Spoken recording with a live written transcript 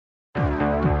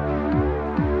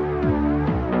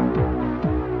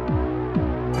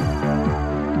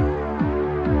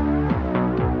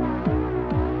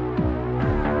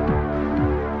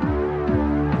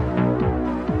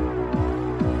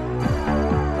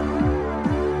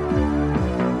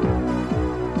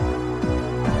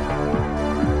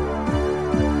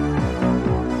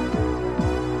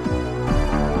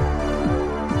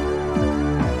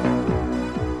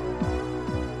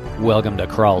welcome to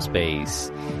Crawl Space.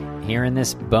 Here in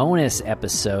this bonus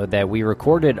episode that we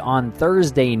recorded on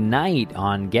Thursday night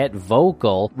on Get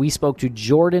Vocal, we spoke to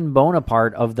Jordan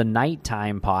Bonaparte of the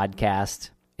Nighttime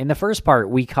podcast. In the first part,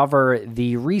 we cover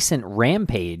the recent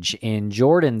rampage in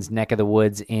Jordan's neck of the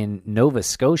woods in Nova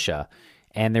Scotia,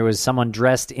 and there was someone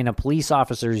dressed in a police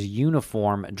officer's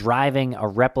uniform driving a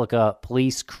replica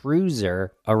police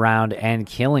cruiser around and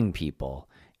killing people.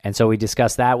 And so we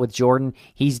discussed that with Jordan.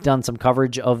 He's done some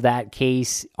coverage of that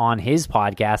case on his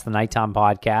podcast, the Nighttime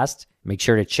Podcast. Make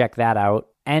sure to check that out.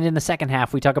 And in the second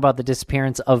half, we talk about the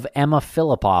disappearance of Emma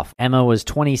Phillipoff. Emma was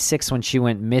 26 when she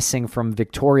went missing from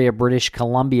Victoria, British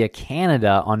Columbia,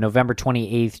 Canada on November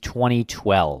 28th,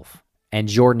 2012. And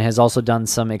Jordan has also done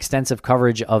some extensive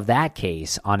coverage of that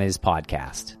case on his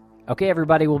podcast. Okay,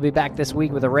 everybody, we'll be back this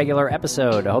week with a regular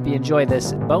episode. I hope you enjoy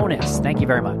this bonus. Thank you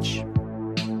very much.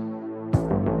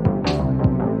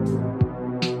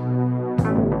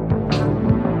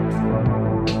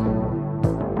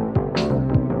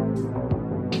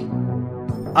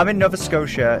 I'm in Nova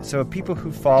Scotia, so people who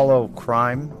follow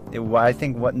crime, I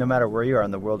think no matter where you are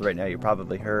in the world right now, you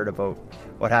probably heard about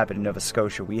what happened in Nova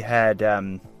Scotia. We had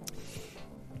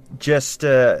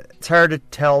it's hard to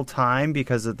tell time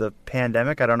because of the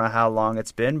pandemic. I don't know how long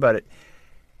it's been, but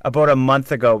about a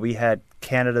month ago, we had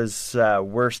Canada's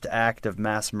worst act of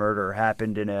mass murder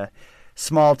happened in a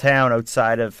small town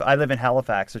outside of, I live in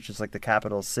Halifax, which is like the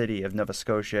capital city of Nova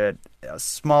Scotia. A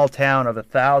small town of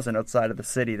 1,000 outside of the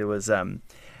city. There was a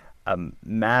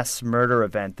mass murder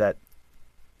event that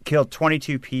killed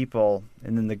 22 people,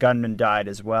 and then the gunman died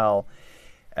as well.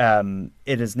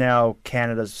 It is now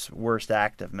Canada's worst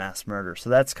act of mass murder. So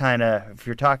that's kind of, if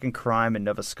you're talking crime in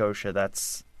Nova Scotia,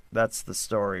 that's the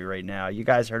story right now. You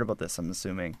guys heard about this, I'm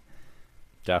assuming.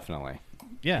 Definitely.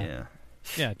 Yeah,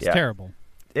 it's terrible.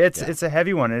 It's a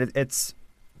heavy one.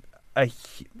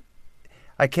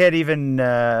 I can't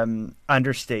even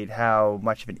understate how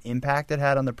much of an impact it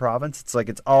had on the province. It's like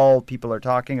it's all people are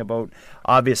talking about,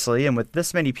 obviously, and with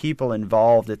this many people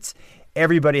involved,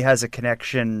 everybody has a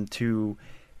connection to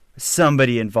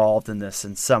somebody involved in this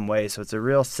in some way. So it's a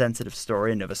real sensitive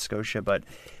story in Nova Scotia. But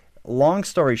long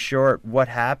story short, what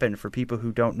happened for people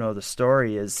who don't know the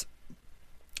story is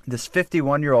this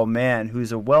 51-year-old man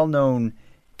who's a well-known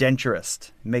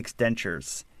denturist, makes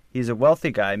dentures. He's a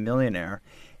wealthy guy, millionaire.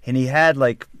 And he had,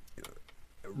 like,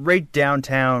 right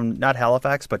downtown, not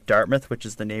Halifax, but Dartmouth, which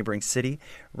is the neighboring city.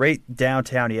 Right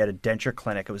downtown, he had a denture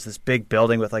clinic. It was this big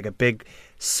building with, like, a big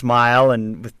smile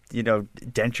and with,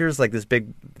 dentures, like this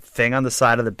big thing on the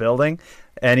side of the building.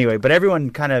 Anyway, but everyone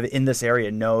kind of in this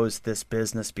area knows this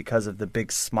business because of the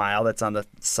big smile that's on the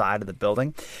side of the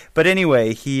building. But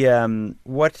anyway,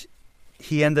 what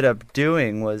he ended up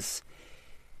doing was,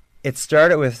 it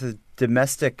started with a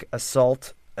domestic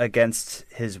assault against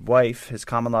his wife, his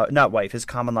common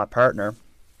law partner.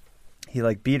 He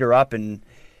beat her up and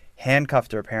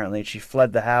handcuffed her apparently, and she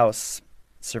fled the house,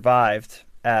 survived.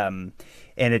 And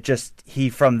he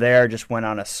from there just went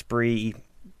on a spree,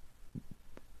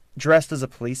 dressed as a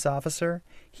police officer.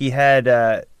 He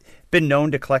had been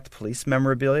known to collect police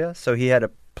memorabilia, so he had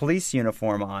a police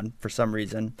uniform on for some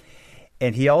reason.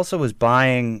 And he also was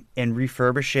buying and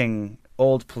refurbishing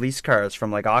old police cars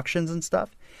from auctions and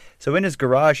stuff. So in his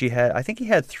garage, I think he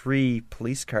had 3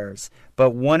 police cars,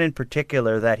 but one in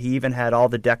particular that he even had all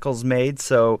the decals made,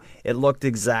 so it looked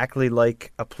exactly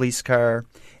like a police car.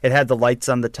 It had the lights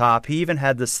on the top. He even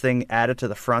had this thing added to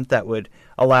the front that would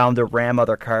allow him to ram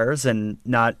other cars and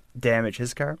not damage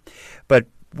his car. But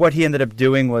what he ended up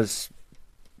doing was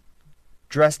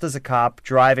dressed as a cop,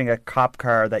 driving a cop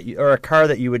car or a car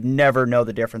that you would never know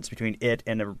the difference between it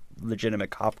and a legitimate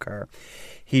cop car.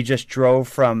 He just drove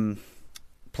from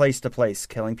place to place,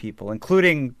 killing people,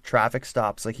 including traffic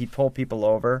stops. He'd pull people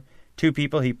over. 2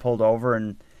 people he pulled over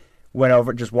and went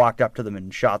over, just walked up to them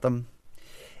and shot them.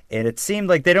 And it seemed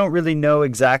like they don't really know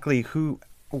exactly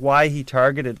why he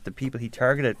targeted the people he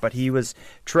targeted, but he was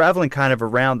traveling kind of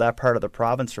around that part of the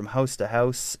province from house to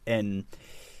house and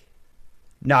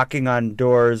knocking on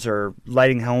doors or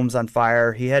lighting homes on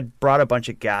fire. He had brought a bunch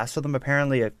of gas with him.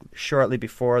 Apparently, shortly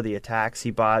before the attacks, he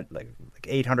bought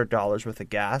 $800 worth of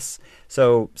gas.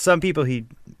 So some people he'd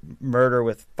murder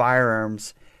with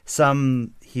firearms.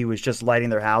 Some he was just lighting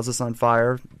their houses on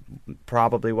fire,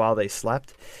 probably while they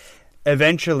slept.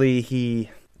 Eventually,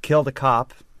 he killed a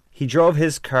cop. He drove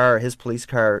his police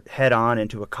car, head on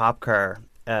into a cop car,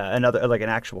 an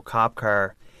actual cop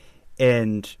car,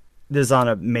 and this is on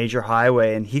a major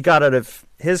highway. And he got out of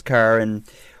his car and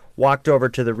walked over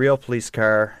to the real police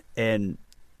car and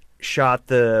shot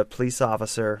the police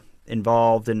officer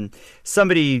involved, and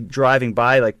somebody driving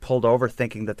by like pulled over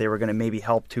thinking that they were going to maybe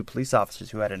help two police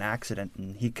officers who had an accident,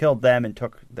 and he killed them and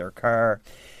took their car.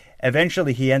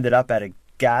 Eventually he ended up at a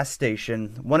gas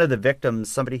station. One of the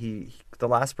victims, the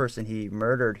last person he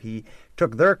murdered, he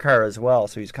took their car as well,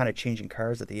 so he's kind of changing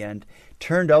cars at the end.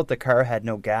 Turned out the car had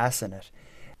no gas in it.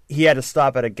 He had to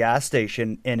stop at a gas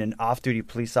station, and an off-duty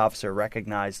police officer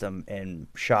recognized him and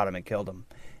shot him and killed him.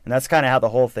 And that's kind of how the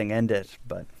whole thing ended.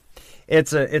 But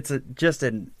it's just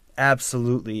an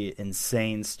absolutely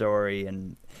insane story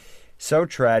and so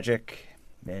tragic.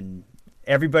 And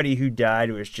everybody who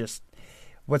died was just,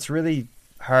 what's really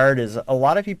hard is a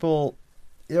lot of people,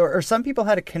 or some people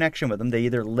had a connection with him. They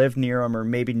either lived near him or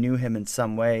maybe knew him in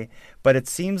some way. But it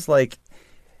seems like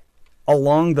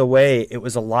along the way, it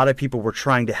was a lot of people were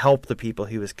trying to help the people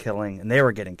he was killing, and they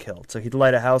were getting killed. So he'd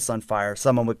light a house on fire.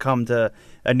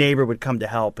 A neighbor would come to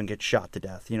help and get shot to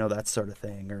death, that sort of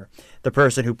thing. Or the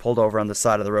person who pulled over on the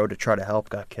side of the road to try to help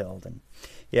got killed. And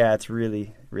yeah, it's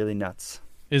really, really nuts.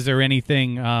 Is there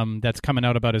anything that's coming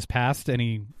out about his past?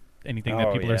 Anything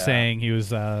that people are saying he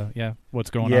was,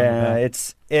 what's going on? Yeah,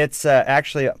 it's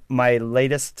actually my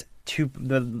latest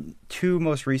the two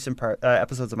most recent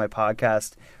episodes of my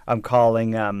podcast I'm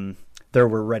calling There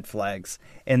Were Red Flags,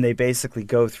 and they basically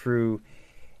go through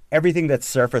everything that's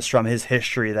surfaced from his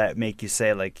history that make you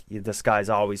say, like, this guy's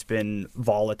always been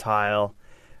volatile.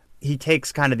 He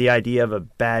takes kind of the idea of a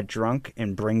bad drunk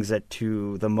and brings it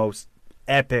to the most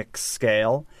epic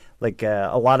scale. Like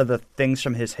a lot of the things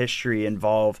from his history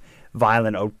involve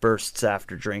violent outbursts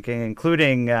after drinking,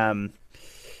 including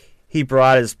he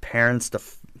brought his parents to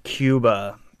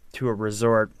Cuba to a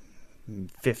resort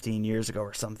 15 years ago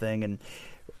or something, and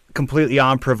completely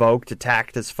unprovoked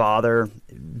attacked his father,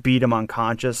 beat him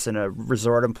unconscious, and a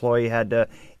resort employee had to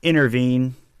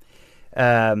intervene.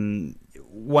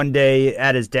 One day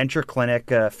at his denture clinic,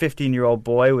 a 15-year-old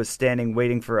boy was standing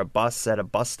waiting for a bus at a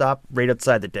bus stop right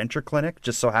outside the denture clinic.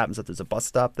 Just so happens that there's a bus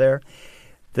stop there.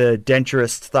 The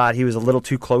denturist thought he was a little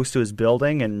too close to his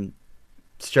building and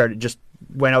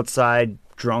went outside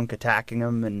drunk, attacking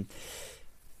him, and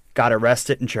got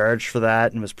arrested and charged for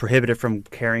that, and was prohibited from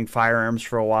carrying firearms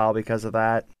for a while because of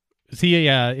that. Is he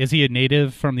a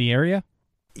native from the area?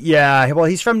 Yeah, well,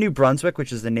 he's from New Brunswick,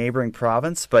 which is the neighboring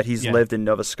province, but he's lived in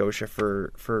Nova Scotia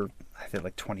for I think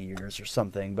like 20 years or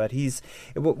something. But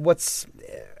what's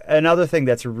another thing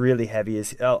that's really heavy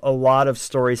is a lot of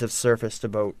stories have surfaced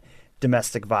about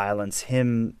domestic violence,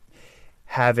 him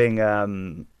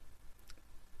having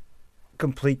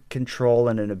complete control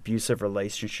in an abusive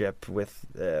relationship with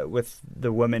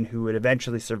the woman who would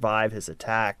eventually survive his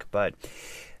attack. But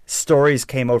stories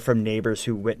came out from neighbors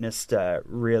who witnessed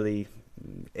really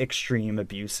extreme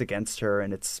abuse against her,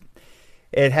 and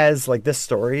this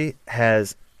story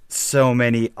has so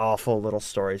many awful little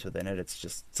stories within it.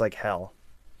 It's like hell.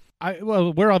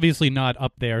 Well, we're obviously not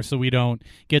up there, so we don't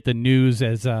get the news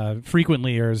as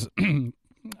frequently or as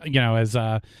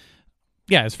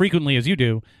as frequently as you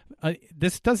do.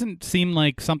 This doesn't seem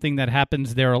like something that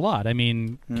happens there a lot. I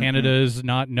mean, Canada is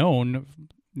not known,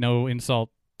 no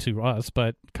insult to us,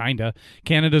 but kinda.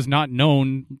 Canada's not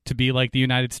known to be like the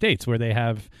United States, where they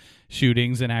have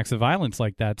shootings and acts of violence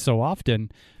like that so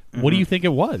often. What do you think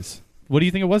it was? What do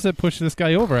you think it was that pushed this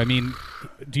guy over? I mean,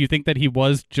 do you think that he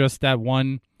was just that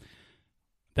one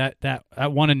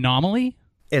anomaly?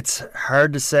 It's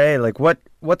hard to say. Like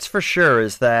what's for sure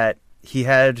is that he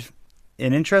had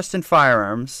an interest in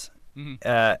firearms,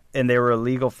 and they were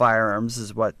illegal firearms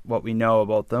is what we know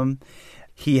about them.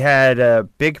 He had a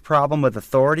big problem with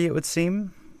authority, it would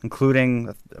seem,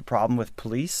 including a problem with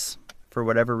police for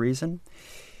whatever reason.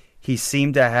 He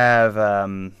seemed to have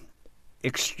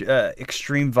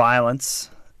extreme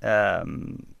violence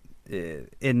in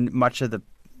much of the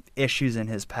issues in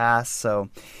his past. So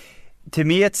to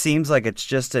me, it seems like it's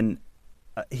just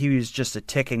he was just a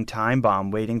ticking time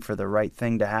bomb waiting for the right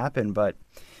thing to happen. But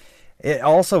it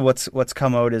also what's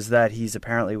come out is that he's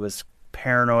apparently was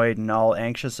paranoid and all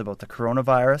anxious about the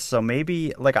coronavirus. So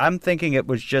maybe, like, I'm thinking it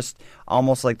was just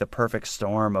almost like the perfect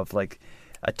storm of like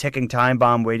a ticking time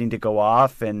bomb waiting to go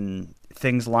off, and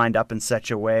things lined up in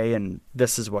such a way, and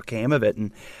this is what came of it.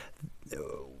 And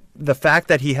the fact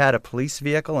that he had a police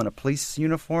vehicle and a police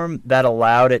uniform, that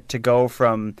allowed it to go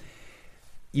from,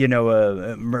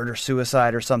 a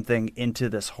murder-suicide or something into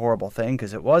this horrible thing,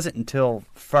 because it wasn't until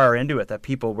far into it that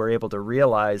people were able to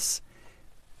realize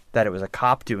that it was a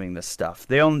cop doing this stuff.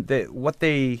 The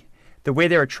way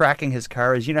they were tracking his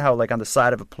car is, how like on the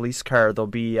side of a police car there'll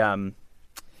be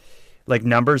like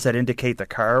numbers that indicate the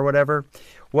car or whatever.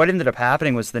 What ended up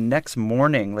happening was the next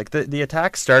morning, like the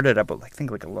attack started about I think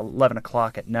like 11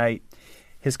 o'clock at night.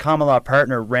 his common law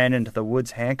partner ran into the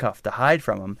woods handcuffed to hide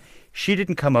from him. She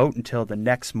didn't come out until the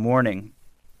next morning.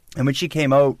 And when she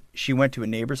came out, she went to a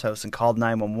neighbor's house and called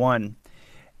 911.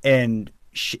 And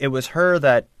it was her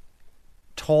that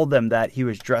told them that he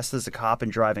was dressed as a cop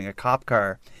and driving a cop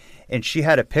car. And she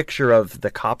had a picture of the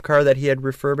cop car that he had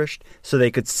refurbished so they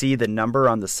could see the number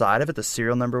on the side of it, the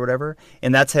serial number, whatever.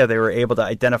 And that's how they were able to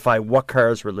identify what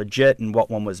cars were legit and what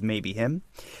one was maybe him.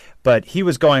 But he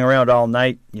was going around all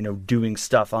night, doing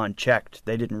stuff unchecked.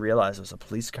 They didn't realize it was a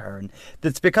police car. And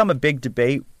it's become a big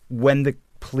debate when the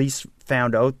police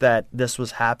found out that this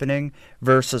was happening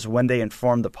versus when they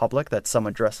informed the public that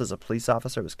someone dressed as a police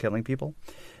officer was killing people.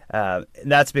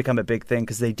 That's become a big thing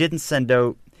because they didn't send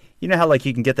out, how like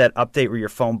you can get that update where your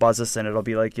phone buzzes and it'll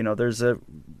be like, there's a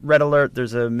red alert,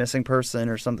 there's a missing person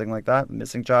or something like that,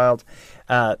 missing child.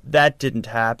 That didn't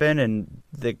happen, and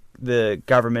the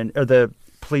government or the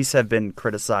police have been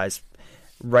criticized,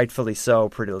 rightfully so,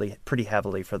 pretty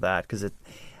heavily for that because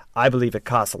I believe it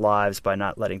costs lives by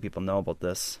not letting people know about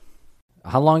this.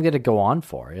 How long did it go on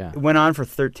for? Yeah, it went on for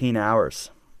 13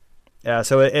 hours.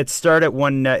 So it started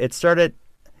it started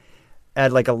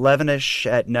at like 11ish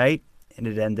at night, and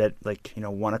it ended like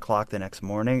 1 o'clock the next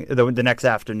morning, the next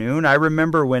afternoon. I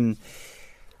remember when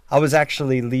I was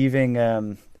actually leaving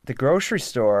the grocery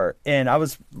store, and I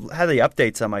had the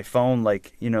updates on my phone,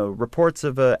 like reports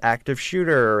of an active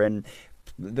shooter, and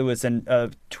there was a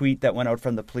tweet that went out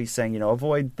from the police saying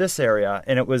avoid this area,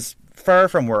 and it was far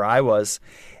from where I was,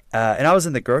 and I was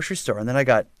in the grocery store, and then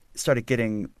I started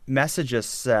getting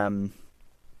messages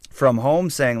from home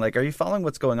saying like, are you following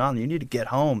what's going on? You need to get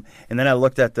home. And then I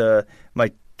looked at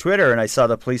my Twitter and I saw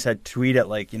the police had tweeted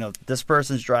like, this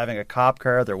person's driving a cop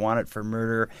car, they're wanted for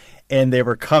murder, and they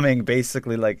were coming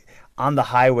basically like on the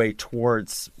highway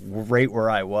towards right where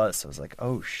I was. So I was like,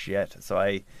 oh shit. So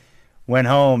I went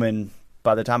home, and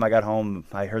by the time I got home,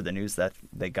 I heard the news that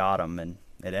they got him and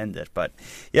it ended. But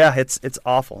yeah, it's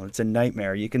awful. It's a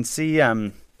nightmare. You can see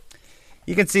a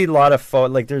lot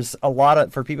of there's a lot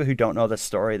of, for people who don't know the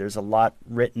story, there's a lot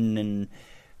written and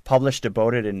published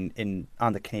about it in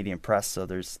on the Canadian press. So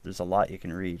there's a lot you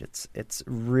can read. It's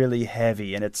really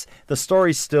heavy, and the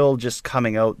story's still just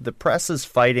coming out. The press is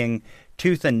fighting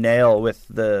tooth and nail with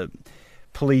the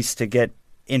police to get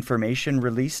information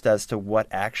released as to what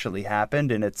actually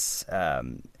happened, and it's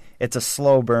a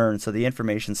slow burn. So the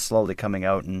information's slowly coming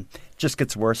out, and it just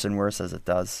gets worse and worse as it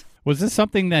does. Was this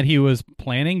something that he was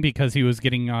planning because he was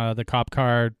getting the cop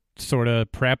car sort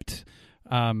of prepped?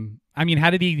 I mean, how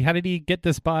did he get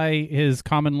this by his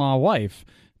common law wife?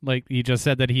 Like you just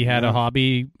said that he had a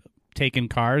hobby taking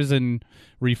cars and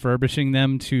refurbishing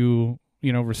them to,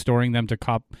 restoring them to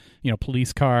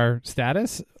police car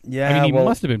status. Yeah, I mean, he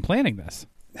must have been planning this.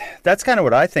 That's kind of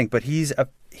what I think. But he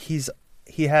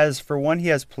has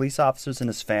police officers in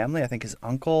his family. I think his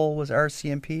uncle was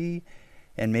RCMP,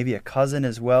 and maybe a cousin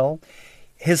as well.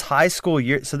 His high school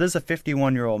year. So there's a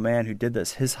 51-year-old man who did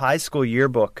this. His high school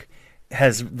yearbook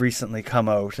has recently come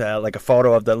out, like a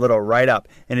photo of the little write-up,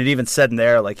 and it even said in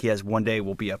there like he has one day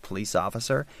will be a police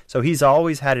officer. So he's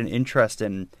always had an interest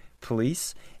in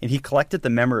police, and he collected the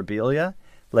memorabilia.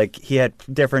 Like he had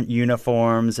different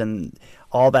uniforms and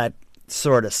all that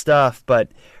sort of stuff. But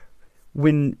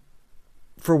when,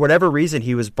 for whatever reason,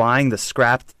 he was buying the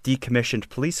scrapped, decommissioned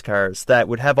police cars that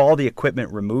would have all the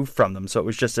equipment removed from them. So it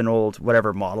was just an old,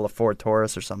 whatever model, a Ford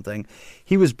Taurus or something.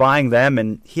 He was buying them,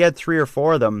 and he had 3 or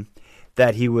 4 of them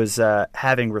that he was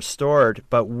having restored.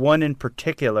 But one in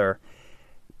particular,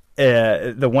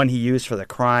 the one he used for the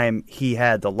crime, he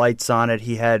had the lights on it.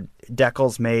 He had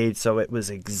decals made, so it was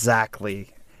exactly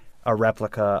a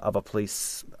replica of a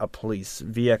police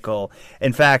vehicle.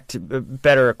 In fact,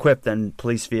 better equipped than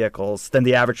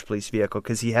the average police vehicle,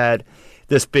 because he had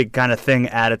this big kind of thing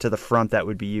added to the front that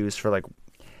would be used for like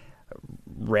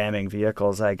ramming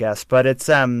vehicles, I guess. But it's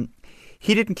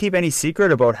he didn't keep any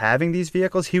secret about having these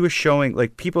vehicles. He was showing,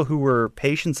 like, people who were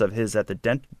patients of his at the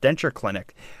denture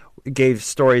clinic gave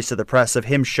stories to the press of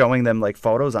him showing them like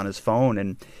photos on his phone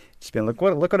and just being like,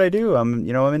 look what I do. I'm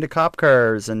into cop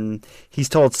cars. And he's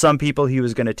told some people he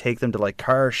was going to take them to like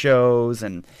car shows,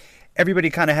 and everybody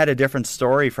kind of had a different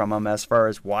story from him as far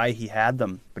as why he had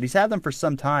them. But he's had them for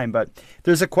some time. But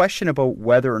there's a question about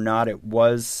whether or not it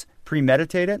was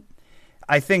premeditated.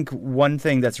 I think one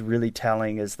thing that's really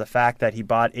telling is the fact that he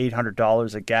bought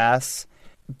 $800 of gas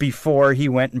before he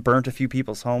went and burnt a few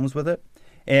people's homes with it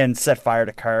and set fire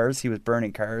to cars. He was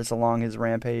burning cars along his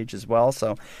rampage as well.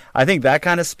 So I think that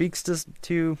kind of speaks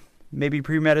to maybe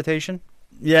premeditation.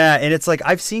 Yeah, and it's like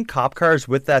I've seen cop cars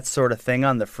with that sort of thing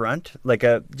on the front, like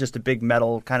just a big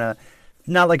metal kind of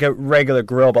not like a regular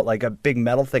grill, but like a big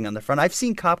metal thing on the front. I've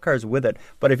seen cop cars with it,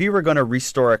 but if you were going to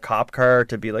restore a cop car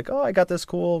to be like, oh, I got this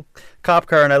cool cop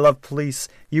car and I love police,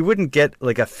 you wouldn't get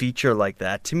like a feature like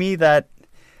that. To me,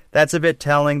 that's a bit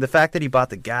telling. The fact that he bought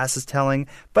the gas is telling,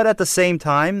 but at the same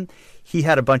time, he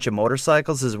had a bunch of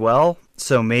motorcycles as well,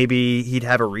 so maybe he'd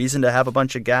have a reason to have a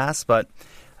bunch of gas, but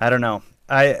I don't know.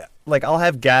 I'll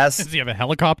have gas. Does he have a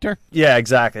helicopter? Yeah,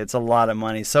 exactly. It's a lot of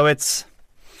money. So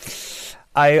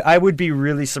I would be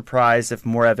really surprised if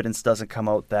more evidence doesn't come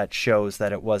out that shows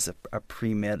that it was a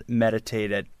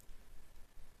premeditated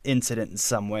incident in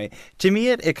some way. To me,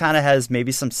 it kind of has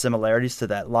maybe some similarities to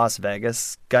that Las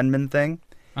Vegas gunman thing.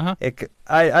 Uh-huh.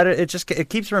 It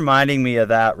keeps reminding me of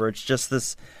that, where it's just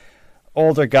this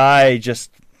older guy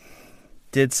just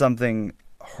did something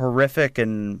horrific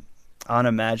and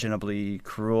unimaginably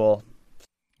cruel.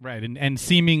 Right, and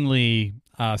seemingly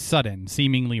sudden,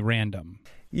 seemingly random.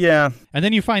 Yeah. And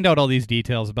then you find out all these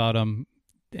details about him,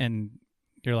 and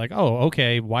you're like, oh,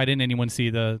 okay, why didn't anyone see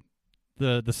the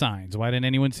signs? Why didn't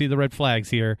anyone see the red flags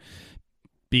here?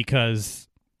 Because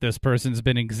this person's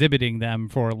been exhibiting them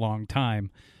for a long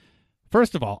time.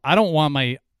 First of all, I don't want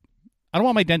my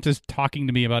dentist talking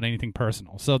to me about anything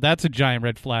personal. So that's a giant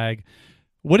red flag.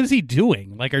 What is he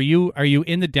doing? Like, are you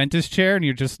in the dentist chair and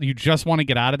you just want to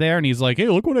get out of there? And he's like, hey,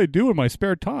 look what I do in my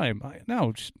spare time.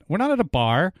 No, we're not at a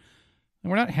bar.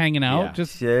 We're not hanging out. Yeah.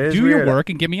 Just do your work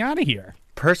and get me out of here.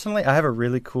 Personally, I have a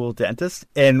really cool dentist,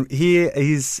 and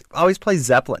he's always plays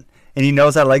Zeppelin. And he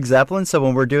knows I like Zeppelin, so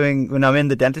when I'm in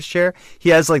the dentist chair, he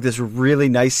has like this really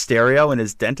nice stereo in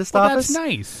his dentist office. That's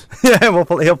nice. Yeah,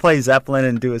 he'll play Zeppelin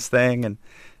and do his thing, and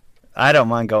I don't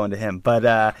mind going to him.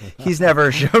 But he's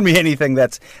never shown me anything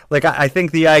that's like. I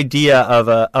think the idea of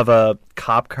a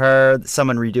cop car,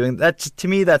 someone redoing that, to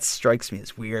me, that strikes me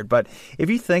as weird. But if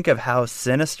you think of how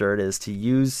sinister it is to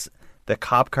use the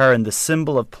cop car and the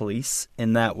symbol of police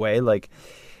in that way, like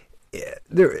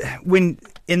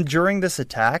during this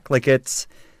attack, like it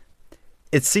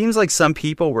seems like some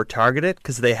people were targeted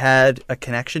because they had a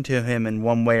connection to him in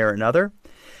one way or another.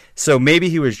 So maybe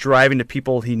he was driving to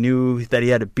people he knew that he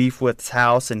had a beef with's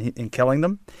house and killing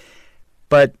them.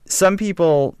 But some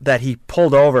people that he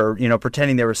pulled over,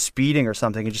 pretending they were speeding or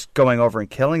something and just going over and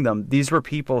killing them, these were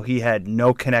people he had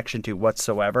no connection to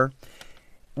whatsoever.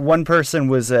 One person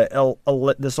was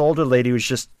this older lady was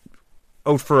just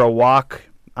out for a walk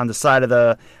on the side of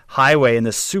the highway in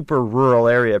this super rural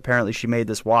area. Apparently she made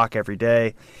this walk every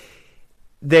day.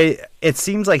 It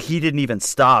seems like he didn't even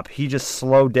stop. He just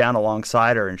slowed down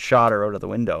alongside her and shot her out of the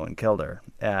window and killed her.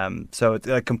 So it's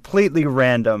completely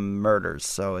random murders.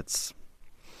 So it's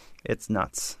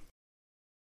nuts.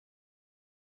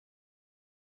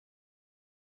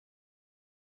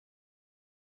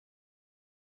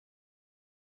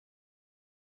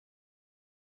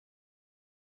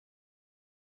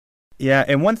 Yeah,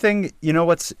 and one thing,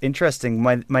 what's interesting,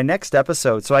 my next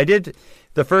episode, so I did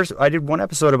one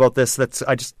episode about this it's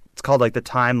called like the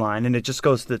timeline, and it just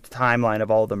goes to the timeline of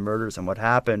all the murders and what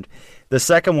happened. The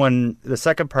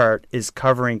second part is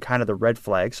covering kind of the red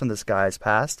flags from this guy's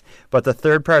past, but the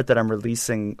third part that I'm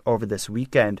releasing over this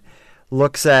weekend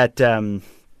looks at the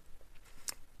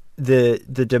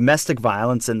domestic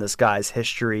violence in this guy's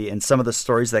history and some of the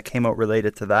stories that came out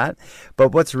related to that.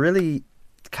 But what's really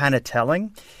kind of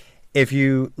telling, if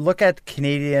you look at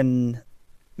Canadian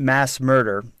mass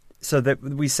murder, so that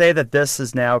we say that this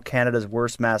is now Canada's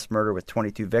worst mass murder with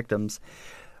 22 victims.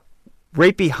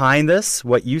 Right behind this,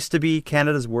 what used to be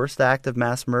Canada's worst act of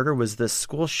mass murder was this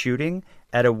school shooting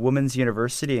at a women's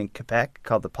university in Quebec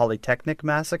called the Polytechnic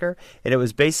Massacre. And it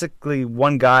was basically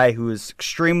one guy who was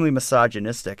extremely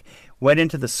misogynistic, went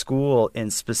into the school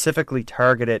and specifically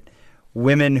targeted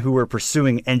women who were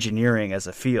pursuing engineering as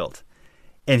a field.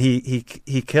 And he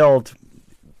killed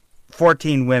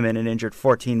 14 women and injured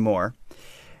 14 more.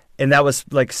 And that was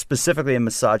like specifically a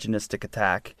misogynistic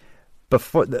attack.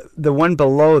 Before the one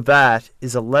below that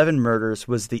is 11 murders,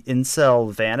 was the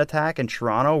incel van attack in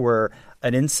Toronto, where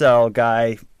an incel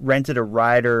guy rented a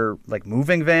Ryder like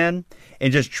moving van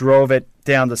and just drove it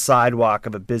down the sidewalk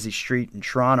of a busy street in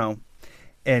Toronto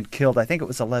and killed, I think it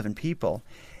was 11 people.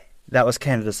 That was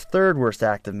Canada's third worst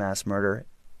act of mass murder.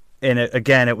 And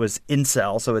it was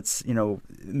incel, so it's,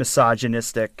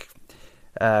 misogynistic,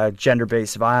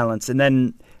 gender-based violence. And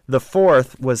then the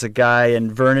fourth was a guy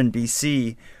in Vernon,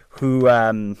 BC, who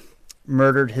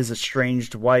murdered his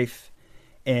estranged wife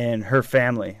and her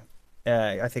family.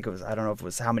 I think it was, I don't know if it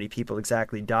was how many people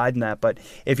exactly died in that, but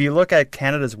if you look at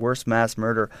Canada's worst mass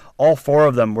murder, all four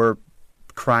of them were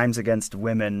crimes against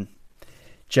women,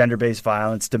 gender-based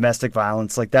violence, domestic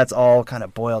violence, like that's all kind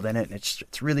of boiled in it, and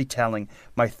it's really telling.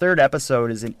 My third episode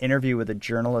is an interview with a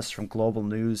journalist from Global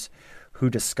News who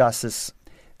discusses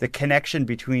the connection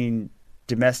between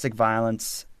domestic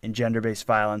violence and gender-based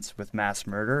violence with mass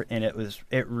murder, and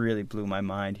it really blew my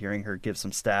mind hearing her give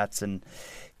some stats and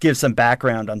give some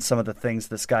background on some of the things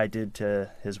this guy did to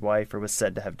his wife, or was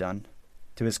said to have done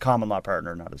to his common law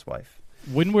partner, not his wife.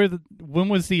 When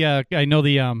was the I know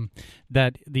the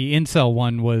that the incel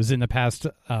one was in the past,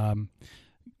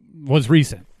 was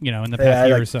recent, in the past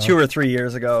year like or so, 2 or 3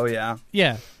 years ago.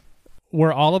 Yeah.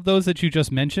 Were all of those that you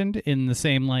just mentioned in the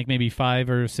same, like, maybe 5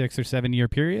 or 6 or 7 year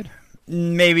period?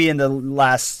 Maybe in the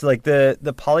last, like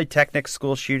the Polytechnic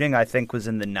school shooting, I think was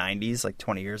in the 90s, like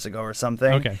 20 years ago or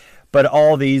something. Okay. But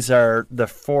all these are the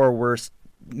 4 worst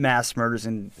mass murders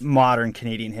in modern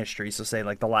Canadian history. So say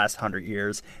like the last 100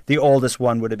 years. The oldest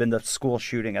one would have been the school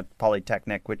shooting at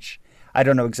Polytechnic, which I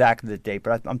don't know exactly the date,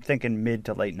 but I'm thinking mid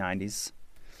to late 90s.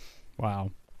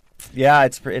 Wow. Yeah,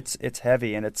 it's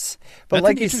heavy, and it's. But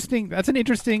that's an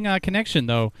interesting connection,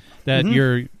 though, that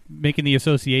you're making the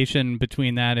association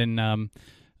between that and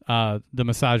the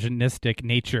misogynistic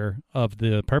nature of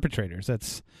the perpetrators.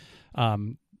 That's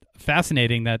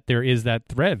fascinating that there is that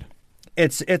thread.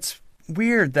 It's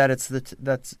weird that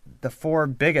that's the 4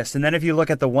 biggest, and then if you look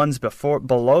at the ones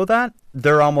below that,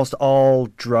 they're almost all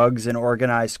drugs and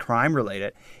organized crime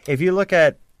related. If you look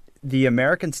at the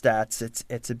American stats,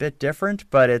 it's a bit different,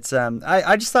 but it's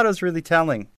I just thought it was really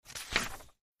telling.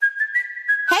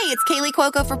 Hey, it's Kaylee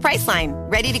Cuoco for Priceline.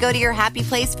 Ready to go to your happy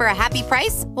place for a happy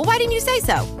price? Well, why didn't you say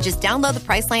so? Just download the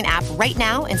Priceline app right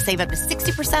now and save up to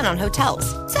 60% on hotels.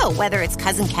 So whether it's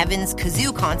Cousin Kevin's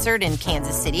Kazoo Concert in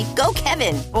Kansas City, go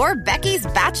Kevin, or Becky's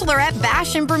Bachelorette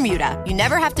Bash in Bermuda, you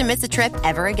never have to miss a trip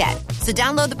ever again. So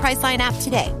download the Priceline app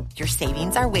today. Your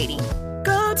savings are waiting.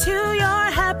 Go to your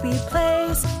happy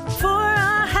place for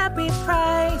a happy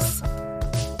price.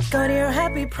 Go to your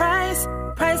happy price,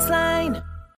 Priceline.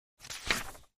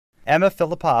 Emma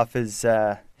Filipov is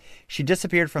she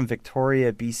disappeared from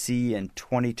Victoria, BC in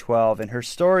 2012, and her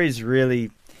story is really,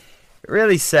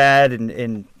 really sad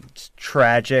and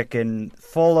tragic and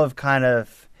full of kind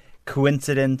of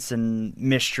coincidence and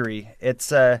mystery. It's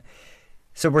so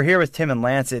we're here with Tim and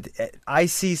Lance. I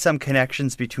see some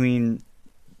connections between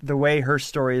the way her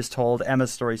story is told,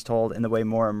 Emma's story is told, and the way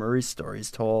Maura Murray's story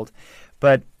is told.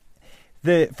 But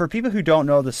for people who don't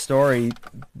know the story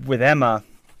with Emma,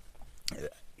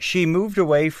 she moved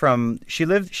away from, she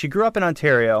grew up in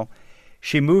Ontario.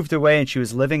 She moved away and she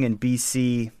was living in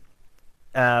BC.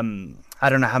 I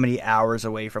don't know how many hours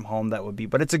away from home that would be,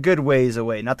 but it's a good ways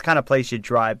away. Not the kind of place you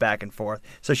drive back and forth.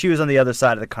 So she was on the other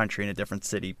side of the country in a different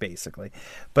city, basically.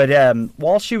 But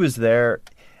while she was there,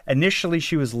 initially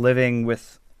she was living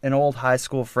with an old high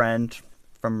school friend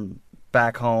from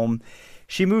back home.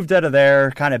 She moved out of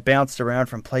there, kind of bounced around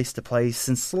from place to place,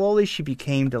 and slowly she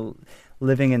became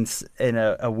living in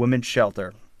a women's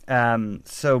shelter.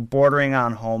 So bordering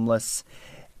on homeless.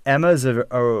 Emma's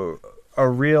a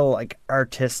real like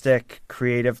artistic,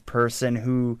 creative person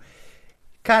who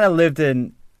kind of lived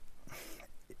in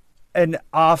an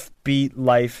offbeat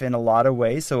life in a lot of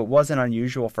ways. So it wasn't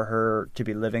unusual for her to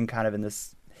be living kind of in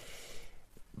this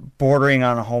bordering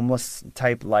on a homeless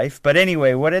type life. But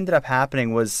anyway, what ended up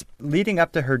happening was leading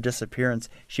up to her disappearance,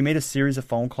 she made a series of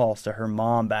phone calls to her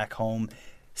mom back home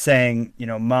saying,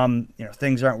 Mom,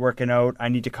 things aren't working out. I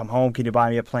need to come home. Can you buy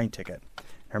me a plane ticket?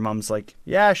 Her mom's like,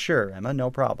 yeah, sure, Emma, no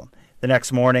problem. The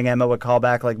next morning, Emma would call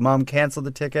back like, Mom, cancel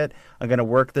the ticket. I'm going to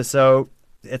work this out.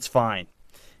 It's fine.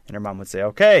 And her mom would say,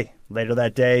 okay. Later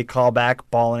that day, call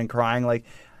back, bawling and crying like,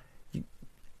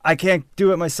 I can't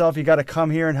do it myself. You got to come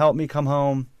here and help me come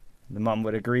home. The mom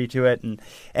would agree to it. And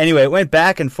anyway, it went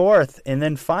back and forth. And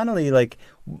then finally, like,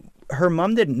 her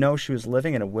mom didn't know she was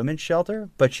living in a women's shelter,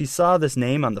 but she saw this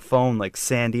name on the phone, like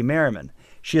Sandy Merriman.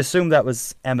 She assumed that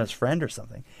was Emma's friend or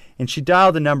something. And she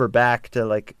dialed the number back to,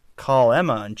 like, call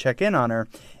Emma and check in on her.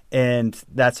 And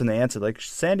that's when they answered, like,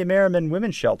 Sandy Merriman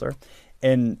Women's Shelter.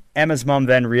 And Emma's mom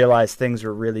then realized things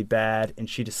were really bad, and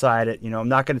she decided, I'm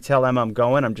not going to tell Emma I'm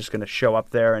going. I'm just going to show up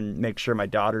there and make sure my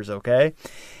daughter's okay.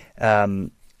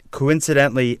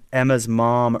 Coincidentally, Emma's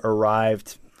mom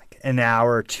arrived like an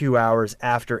hour, 2 hours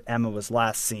after Emma was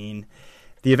last seen.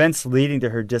 The events leading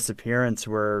to her disappearance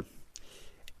were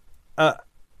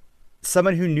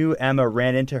someone who knew Emma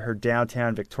ran into her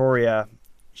downtown Victoria.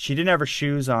 She didn't have her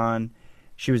shoes on.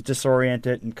 She was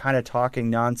disoriented and kind of talking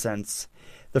nonsense.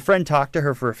 The friend talked to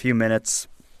her for a few minutes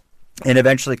and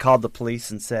eventually called the police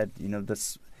and said,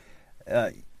 this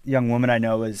young woman I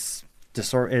know is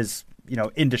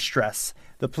in distress.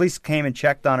 The police came and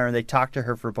checked on her, and they talked to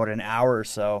her for about an hour or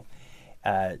so.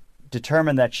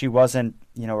 determined that she wasn't,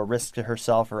 a risk to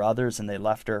herself or others, and they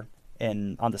left her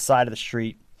on the side of the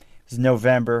street. It was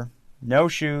November, no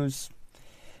shoes,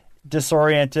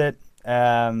 disoriented,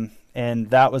 and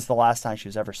that was the last time she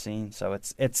was ever seen. So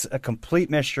it's a complete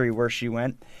mystery where she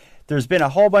went. There's been a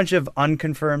whole bunch of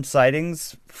unconfirmed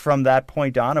sightings from that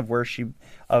point on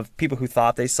of people who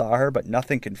thought they saw her, but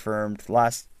nothing confirmed.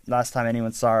 Last time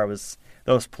anyone saw her was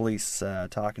those police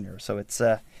talking to her. So it's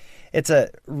a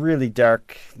really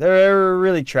dark, they're a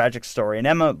really tragic story. And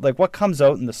Emma, like what comes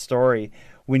out in the story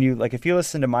when you if you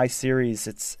listen to my series,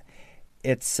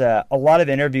 it's a lot of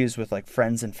interviews with like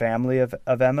friends and family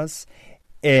of Emma's,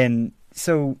 and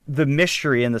so the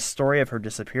mystery and the story of her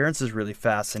disappearance is really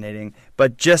fascinating,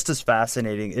 but just as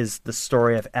fascinating is the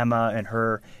story of Emma and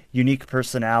her unique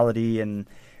personality and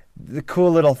the cool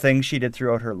little things she did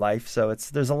throughout her life. So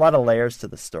there's a lot of layers to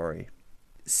the story.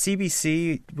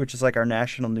 CBC, which is like our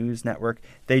national news network,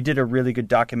 they did a really good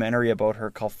documentary about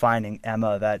her called Finding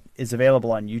Emma that is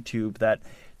available on YouTube that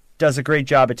does a great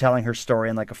job of telling her story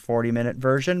in like a 40-minute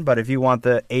version. But if you want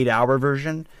the 8-hour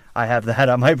version, I have that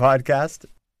on my podcast.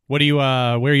 What are you?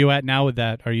 Where are you at now with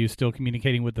that? Are you still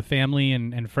communicating with the family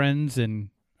and friends? And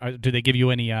do they give you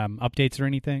any updates or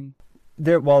anything?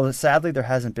 Sadly, there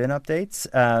hasn't been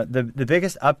updates. The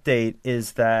biggest update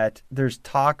is that there's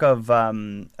talk of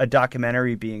a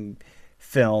documentary being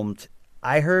filmed.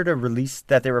 I heard a release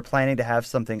that they were planning to have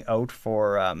something out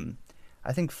for,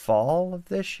 I think, fall of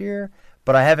this year,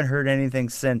 but I haven't heard anything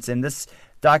since. In this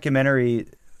documentary,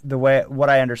 what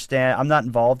I understand, I'm not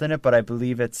involved in it, but I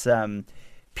believe it's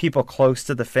people close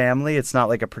to the family. It's not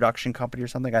like a production company or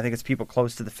something. I think it's people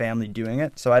close to the family doing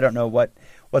it. So I don't know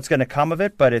what's going to come of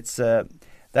it, but it's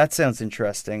that sounds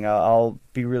interesting. I'll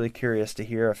be really curious to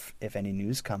hear if any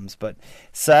news comes. But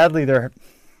sadly, they're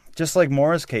just like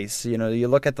Maura's case. You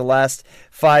look at the last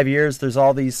 5 years, there's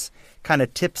all these kind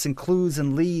of tips and clues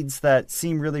and leads that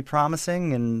seem really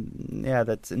promising, and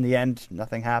that's in the end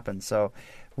nothing happened. So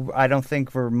I don't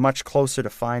think we're much closer to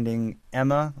finding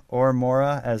Emma or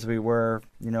Maura as we were,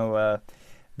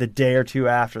 the day or two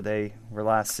after they were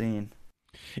last seen.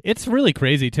 It's really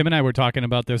crazy. Tim and I were talking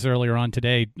about this earlier on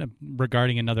today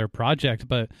regarding another project,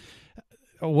 but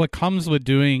what comes with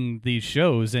doing these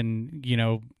shows and,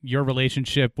 your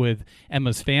relationship with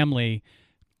Emma's family,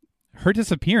 her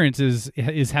disappearance is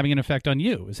having an effect on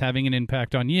you, is having an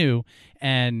impact on you.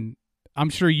 And I'm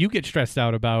sure you get stressed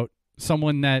out about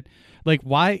someone that, like,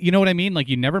 why, you know what I mean? Like,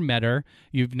 you never met her,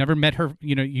 you've never met her,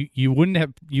 you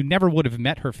never would have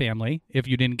met her family if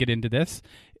you didn't get into this.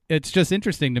 It's just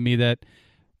interesting to me that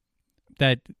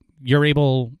you're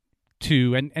able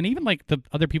to, and even like the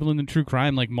other people in the true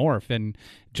crime, like Morph and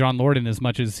John Lorden, as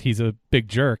much as he's a big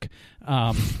jerk,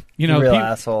 real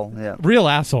asshole, yeah, real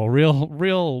asshole,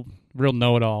 real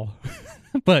know-it-all.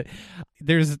 But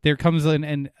there comes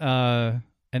an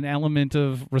element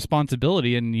of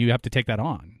responsibility, and you have to take that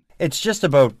on. It's just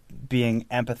about being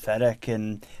empathetic.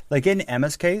 And like in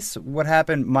Emma's case, what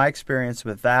happened, my experience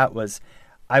with that was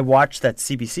I watched that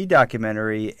CBC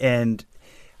documentary, and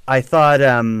I thought,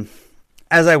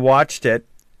 as I watched it,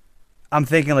 I'm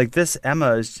thinking like, this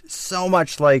Emma is so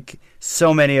much like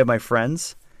so many of my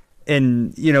friends.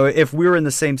 And, if we were in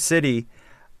the same city,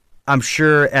 I'm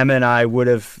sure Emma and I would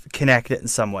have connected in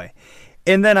some way.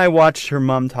 And then I watched her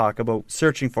mom talk about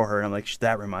searching for her, and I'm like,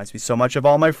 that reminds me so much of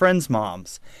all my friends'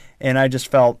 moms. And I just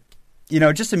felt,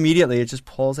 just immediately it just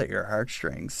pulls at your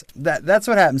heartstrings. That's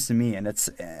what happens to me, and that's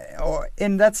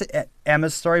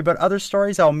Emma's story. But other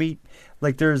stories I'll meet,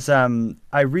 like there's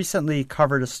I recently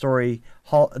covered a story,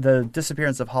 the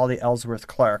disappearance of Holly Ellsworth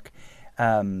Clark.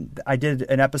 I did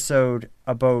an episode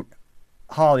about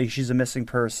Holly. She's a missing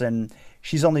person.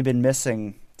 She's only been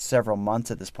missing several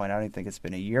months at this point. I don't think it's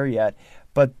been a year yet.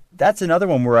 But that's another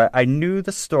one where I knew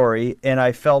the story, and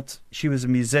I felt she was a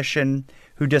musician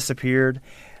who disappeared.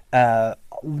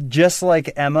 Just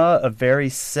like Emma, a very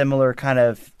similar kind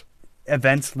of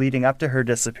events leading up to her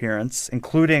disappearance,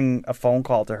 including a phone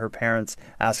call to her parents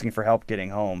asking for help getting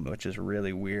home, which is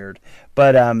really weird.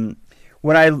 But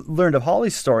when I learned of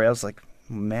Holly's story, I was like,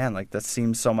 man, like that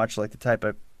seems so much like the type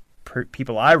of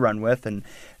people I run with, and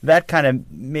that kind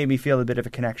of made me feel a bit of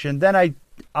a connection. Then I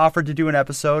offered to do an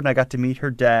episode, and I got to meet her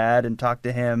dad and talk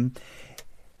to him.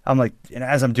 I'm like, and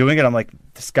as I'm doing it, I'm like,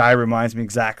 this guy reminds me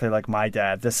exactly like my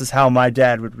dad. This is how my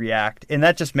dad would react. And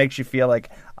that just makes you feel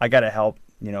like I got to help,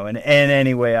 in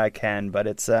any way I can. But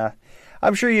it's,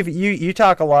 I'm sure you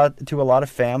talk a lot to a lot of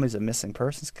families of missing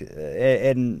persons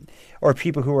or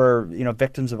people who are,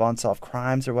 victims of unsolved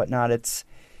crimes or whatnot. It's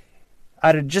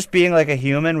out of just being like a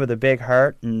human with a big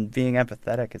heart and being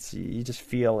empathetic. You just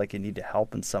feel like you need to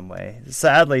help in some way.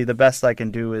 Sadly, the best I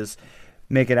can do is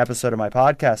make an episode of my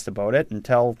podcast about it and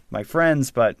tell my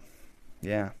friends, but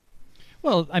yeah.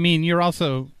 Well, I mean, you're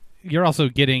also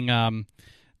getting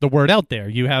the word out there.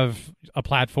 You have a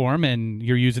platform, and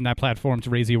you're using that platform to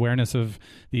raise the awareness of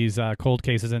these cold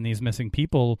cases and these missing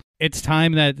people. It's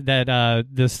time that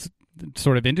this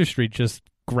sort of industry just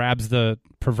grabs the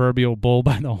proverbial bull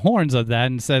by the horns of that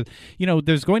and said,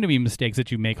 there's going to be mistakes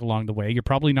that you make along the way. You're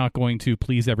probably not going to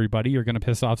please everybody. You're going to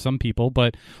piss off some people,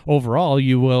 but overall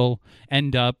you will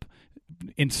end up,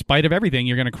 in spite of everything,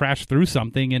 you're going to crash through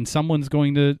something, and someone's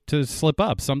going to slip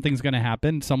up. Something's going to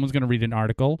happen. Someone's going to read an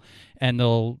article, and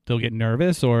they'll get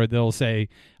nervous, or they'll say,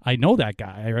 I know that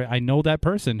guy, or I know that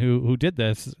person who did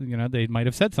this. They might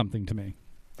have said something to me.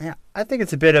 Yeah, I think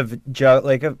it's a bit of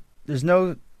there's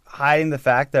no hiding the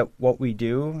fact that what we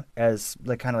do as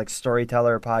kind of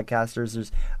storyteller podcasters,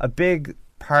 there's a big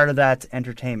part of that's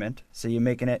entertainment. So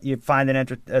you find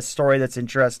a story that's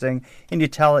interesting and you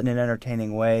tell it in an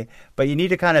entertaining way, but you need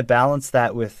to kind of balance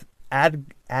that with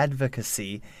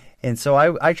advocacy. And so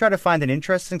I try to find an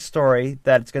interesting story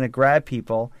that's going to grab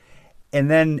people, and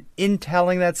then in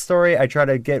telling that story, I try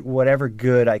to get whatever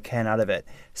good I can out of it.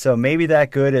 So maybe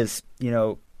that good is,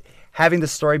 having the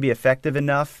story be effective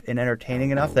enough and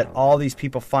entertaining enough that all these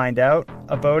people find out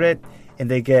about it, and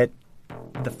they get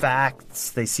the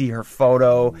facts, they see her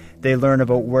photo, they learn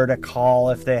about where to call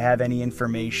if they have any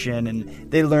information,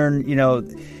 and they learn,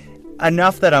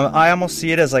 enough that I almost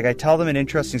see it as I tell them an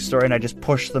interesting story and I just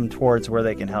push them towards where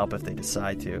they can help if they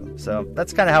decide to. So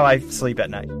that's kind of how I sleep at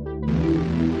night.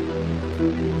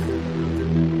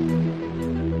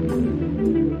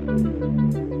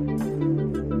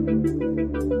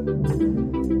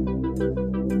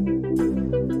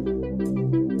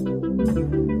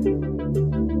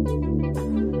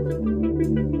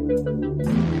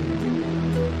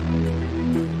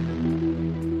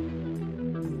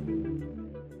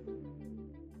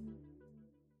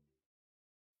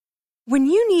 When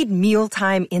you need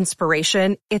mealtime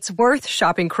inspiration, it's worth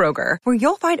shopping Kroger, where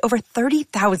you'll find over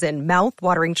 30,000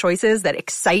 mouth-watering choices that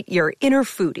excite your inner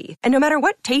foodie. And no matter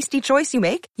what tasty choice you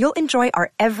make, you'll enjoy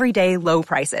our everyday low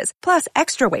prices, plus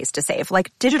extra ways to save,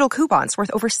 like digital coupons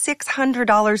worth over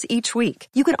 $600 each week.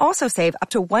 You can also save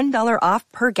up to $1 off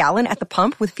per gallon at the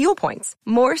pump with fuel points.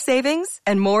 More savings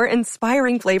and more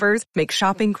inspiring flavors make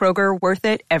shopping Kroger worth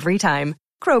it every time.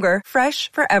 Kroger,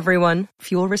 fresh for everyone.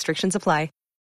 Fuel restrictions apply.